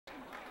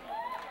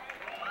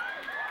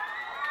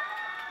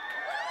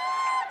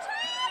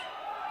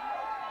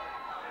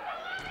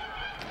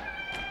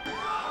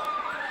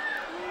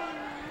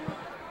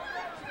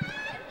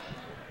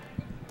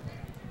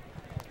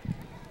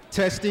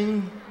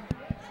Testing,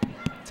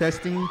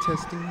 testing,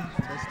 testing,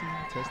 testing,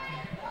 testing.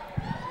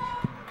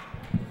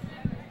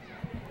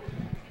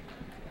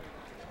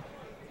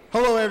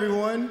 Hello,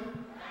 everyone.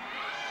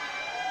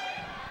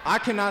 I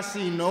cannot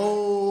see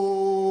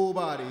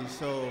nobody,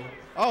 so,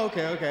 oh,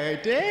 okay,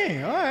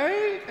 dang, all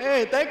right.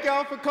 Hey, thank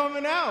y'all for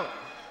coming out.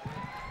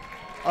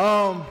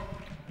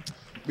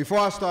 Before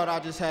I start, I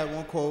just had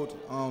one quote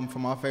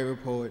from my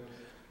favorite poet.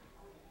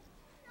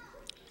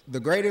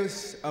 The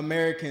greatest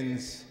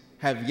Americans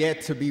have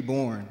yet to be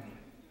born.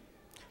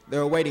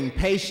 They're waiting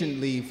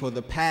patiently for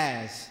the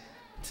past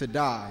to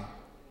die.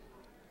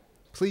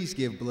 Please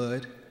give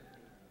blood.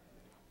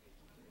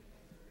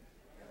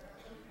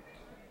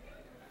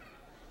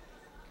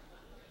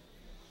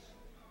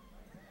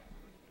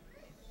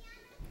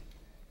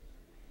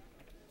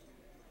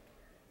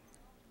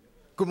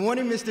 Good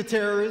morning, Mr.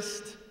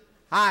 Terrorist.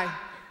 Hi.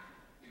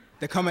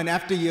 They're coming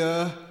after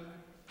you.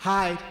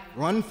 Hide.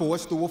 Run,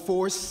 force, through a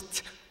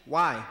forced.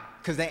 Why?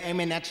 Because they're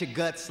aiming at your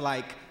guts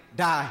like,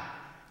 die.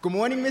 Good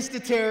morning,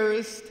 Mr.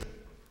 Terrorist.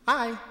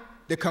 Hi.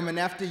 They're coming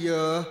after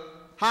you.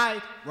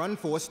 Hide. Run,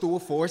 force, through a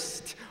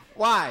forced.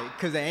 Why?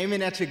 Because they're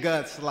aiming at your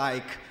guts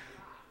like,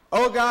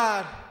 oh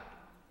God,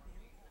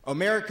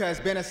 America has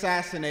been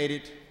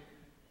assassinated.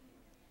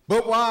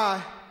 But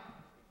why?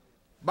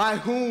 By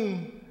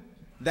whom?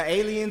 The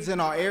aliens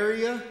in our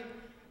area?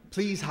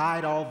 Please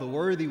hide all the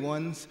worthy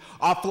ones.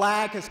 Our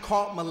flag has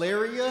caught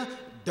malaria.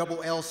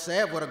 Double L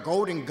said with a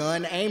golden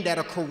gun aimed at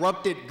a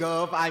corrupted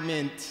gov. I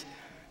meant,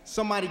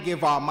 somebody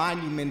give our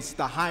monuments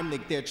the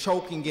Heimlich. They're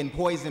choking in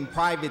poison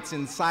privates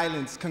in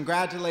silence.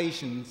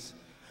 Congratulations.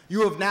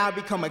 You have now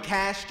become a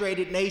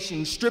castrated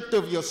nation, stripped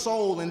of your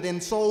soul and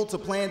then sold to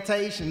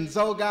plantations.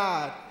 Oh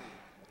God.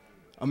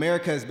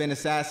 America has been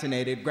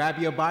assassinated. Grab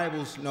your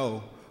Bibles,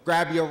 no.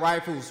 Grab your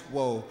rifles,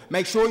 whoa.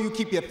 Make sure you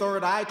keep your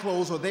third eye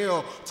closed or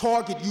they'll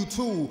target you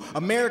too.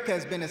 America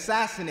has been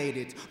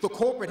assassinated. The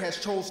corporate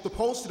has chosen to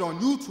post it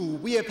on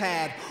YouTube. We have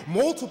had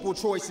multiple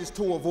choices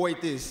to avoid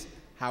this.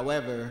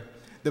 However,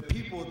 the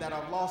people that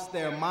have lost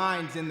their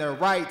minds and their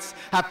rights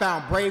have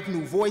found brave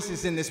new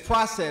voices in this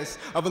process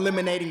of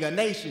eliminating a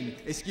nation.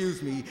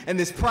 In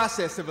this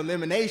process of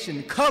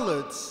elimination,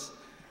 coloreds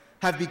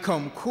have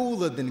become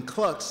cooler than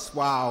clucks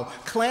while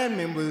Klan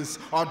members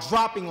are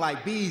dropping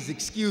like bees.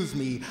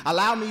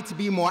 Allow me to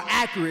be more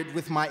accurate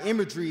with my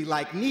imagery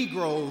like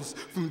Negroes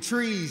from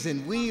trees,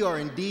 and we are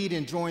indeed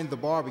enjoying the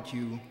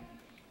barbecue.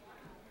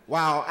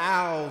 While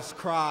owls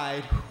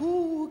cried,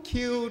 who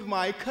killed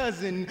my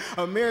cousin?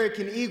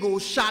 American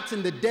eagles shot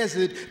in the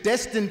desert,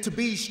 destined to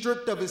be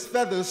stripped of his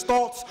feathers.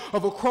 Thoughts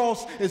of a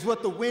cross is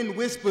what the wind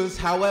whispers.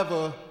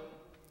 However,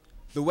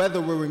 the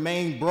weather will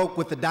remain broke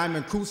with a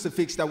diamond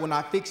crucifix that will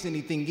not fix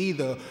anything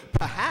either.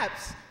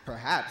 Perhaps,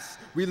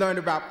 we learned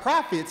about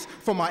prophets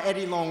from our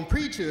Eddie Long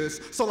preachers.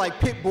 So like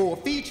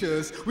Pitbull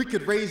features, we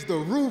could raise the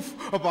roof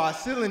of our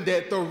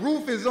cylinder. The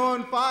roof is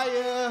on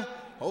fire.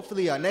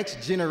 Hopefully our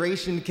next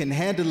generation can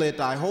handle it.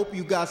 I hope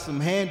you got some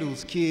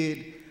handles,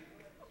 kid.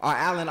 Our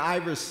Allen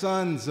Iverson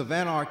Sons of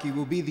Anarchy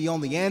will be the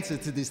only answer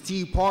to this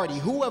Tea Party.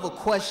 Whoever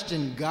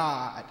questioned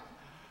God?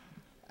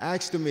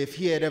 Asked him if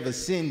he had ever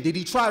sinned. Did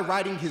he try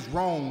righting his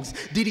wrongs?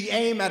 Did he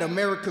aim at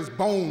America's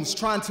bones,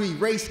 trying to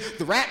erase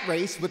the rat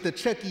race with the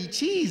Chuck E.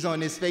 Cheese on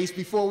his face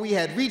before we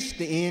had reached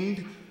the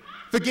end?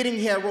 Forgetting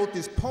he had wrote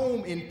this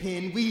poem in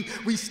pen,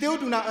 we still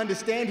do not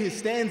understand his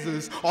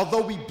stanzas,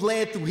 although we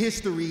bled through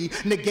history,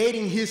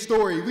 negating his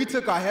story. We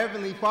took our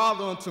Heavenly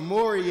Father on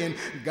Tamori, and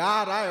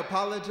God, I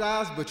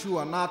apologize, but you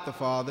are not the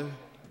Father.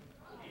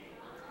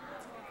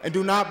 And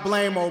do not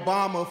blame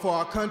Obama for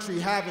our country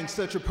having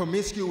such a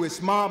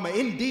promiscuous mama.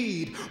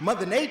 Indeed,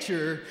 Mother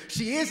Nature,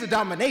 she is a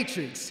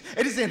dominatrix.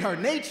 It is in her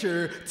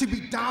nature to be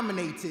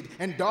dominated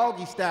and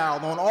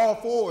doggy-styled on all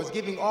fours,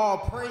 giving all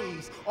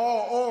praise,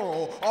 all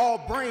oral, all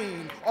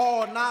brain,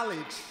 all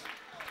knowledge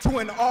to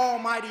an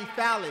almighty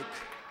phallic.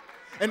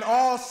 An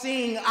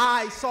all-seeing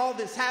eye saw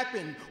this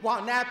happen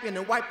while napping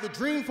and wiped the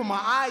dream from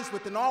my eyes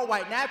with an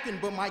all-white napkin,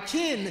 but my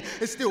kin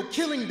is still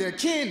killing their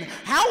kin.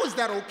 How is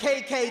that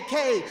okay,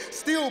 KK?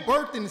 Still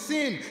birthed in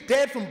sin,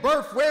 dead from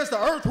birth. Where's the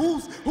earth?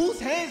 Whose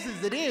hands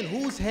is it in?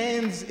 Whose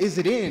hands is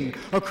it in?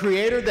 A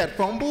creator that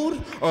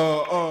fumbled?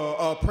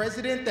 A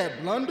president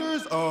that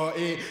blunders?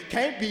 It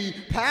can't be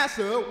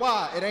passer.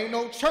 Why? It ain't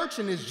no church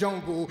in this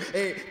jungle.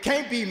 It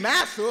can't be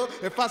massa.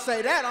 If I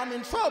say that, I'm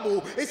in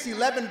trouble. It's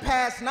 11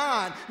 past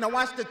 9. Now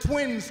watch the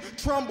twins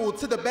tremble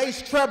to the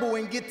bass treble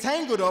and get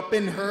tangled up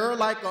in her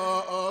like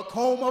a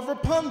comb of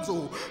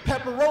Rapunzel.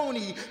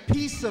 Pepperoni,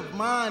 peace of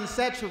mind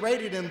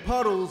saturated in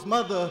puddles.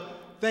 Mother,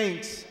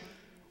 thanks.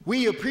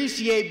 We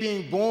appreciate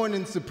being born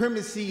in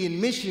supremacy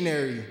and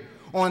missionary,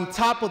 on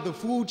top of the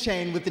food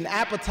chain with an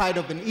appetite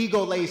of an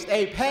ego-laced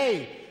ape.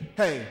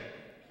 Hey,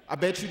 I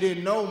bet you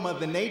didn't know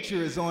Mother Nature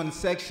is on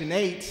Section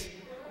 8.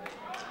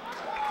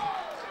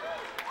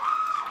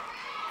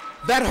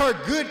 That her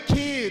good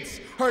kids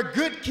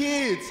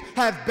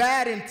have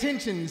bad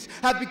intentions,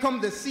 have become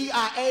the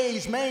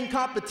CIA's main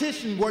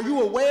competition. Were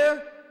you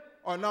aware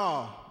or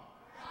no?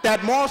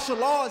 That martial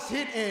law is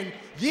hit in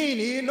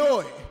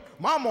Illinois.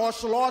 My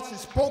martial arts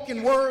is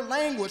spoken word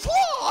language.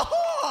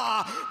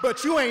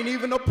 But you ain't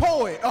even a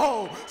poet.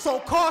 Oh, so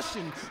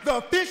caution. The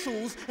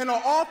officials in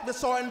our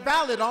office are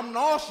invalid. I'm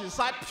nauseous.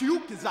 I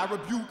puke as I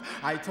rebuke.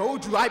 I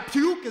told you, I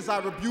puke as I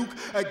rebuke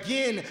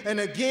again and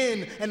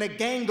again. And a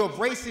gang of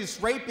racist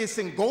rapists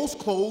in ghost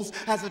clothes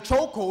has a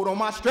chokehold on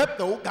my strep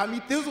throat. Got me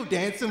thizzle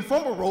dancing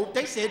from a rope.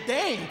 They said,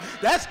 dang,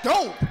 that's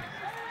dope.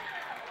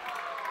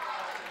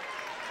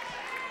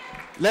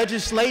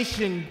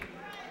 Legislation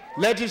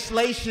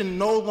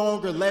no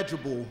longer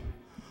legible.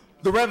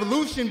 The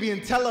revolution being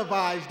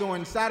televised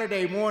during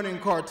Saturday morning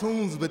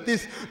cartoons, but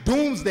this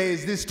doomsday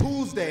is this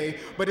Tuesday,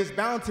 but it's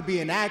bound to be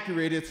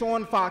inaccurate. It's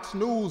on Fox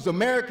News.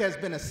 America has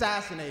been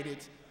assassinated.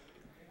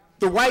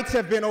 The whites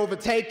have been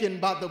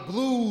overtaken by the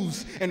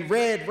blues and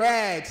red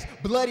rags.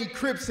 Bloody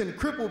Crips and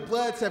crippled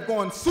Bloods have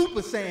gone Super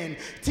Saiyan,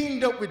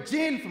 teamed up with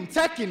Jin from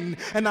Tekken,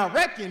 and I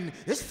reckon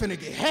it's finna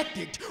get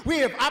hectic. We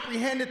have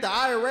apprehended the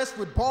IRS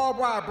with barbed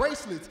wire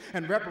bracelets,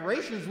 and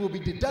reparations will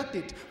be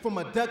deducted from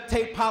a duct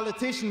tape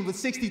politician with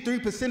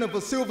 63% of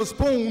a silver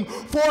spoon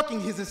forking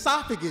his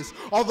esophagus.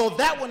 Although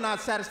that will not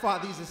satisfy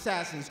these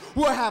assassins,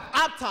 we'll have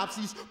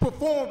autopsies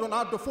performed on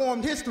our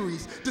deformed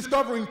histories,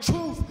 discovering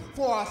truth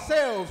for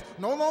ourselves,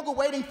 no longer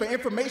waiting for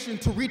information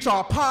to reach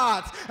our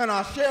pods and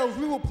our shells.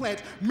 We will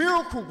plant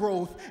miracle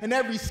growth in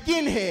every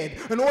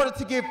skinhead in order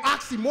to give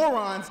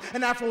oxymorons an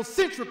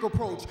Afrocentric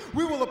approach.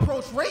 We will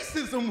approach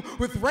racism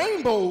with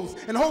rainbows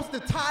and host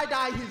to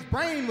tie-dye his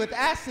brain with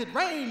acid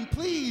rain.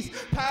 Please,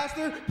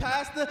 Pastor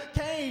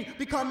Kane,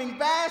 becoming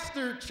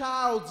bastard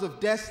childs of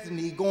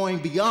destiny, going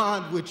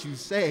beyond what you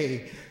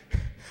say.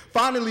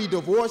 Finally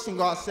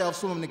divorcing ourselves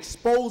from an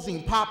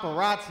exposing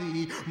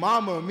paparazzi.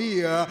 Mamma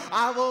mia,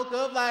 I woke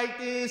up like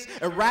this,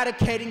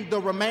 eradicating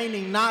the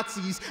remaining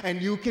Nazis,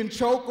 and you can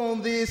choke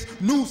on this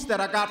noose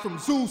that I got from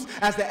Zeus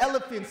as the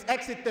elephants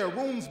exit their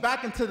rooms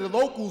back into the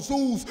local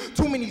zoos.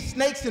 Too many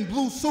snakes in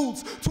blue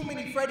suits, too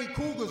many Freddy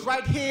Kruegers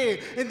right here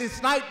in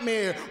this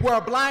nightmare where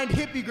a blind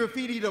hippie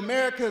graffitied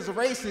America's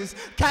racist.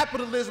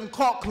 Capitalism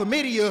caught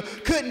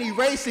chlamydia, couldn't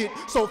erase it,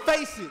 so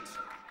face it.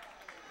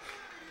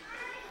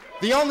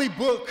 The only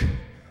book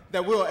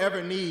that we'll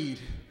ever need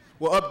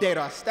will update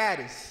our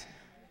status.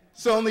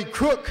 So only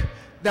crook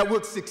that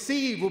will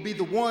succeed will be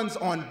the ones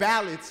on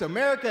ballots.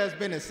 America has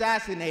been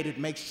assassinated.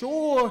 Make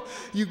sure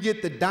you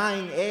get the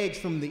dying eggs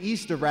from the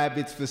Easter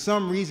rabbits. For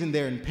some reason,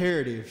 they're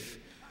imperative.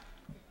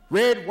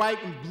 Red,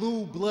 white, and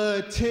blue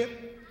blood,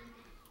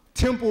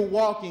 temple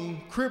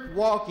walking, crip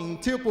walking,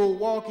 temple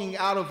walking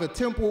out of a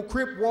temple,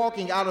 crip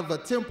walking out of a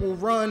temple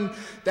run.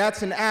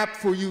 That's an app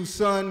for you,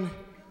 son.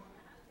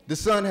 The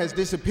sun has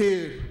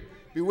disappeared.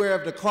 Beware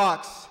of the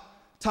clocks.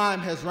 Time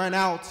has run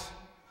out.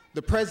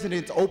 The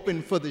president's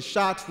open for the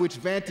shots. Which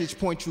vantage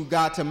point you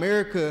got?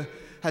 America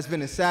has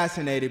been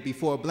assassinated.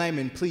 Before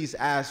blaming, please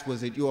ask,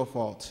 was it your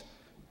fault?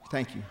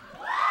 Thank you.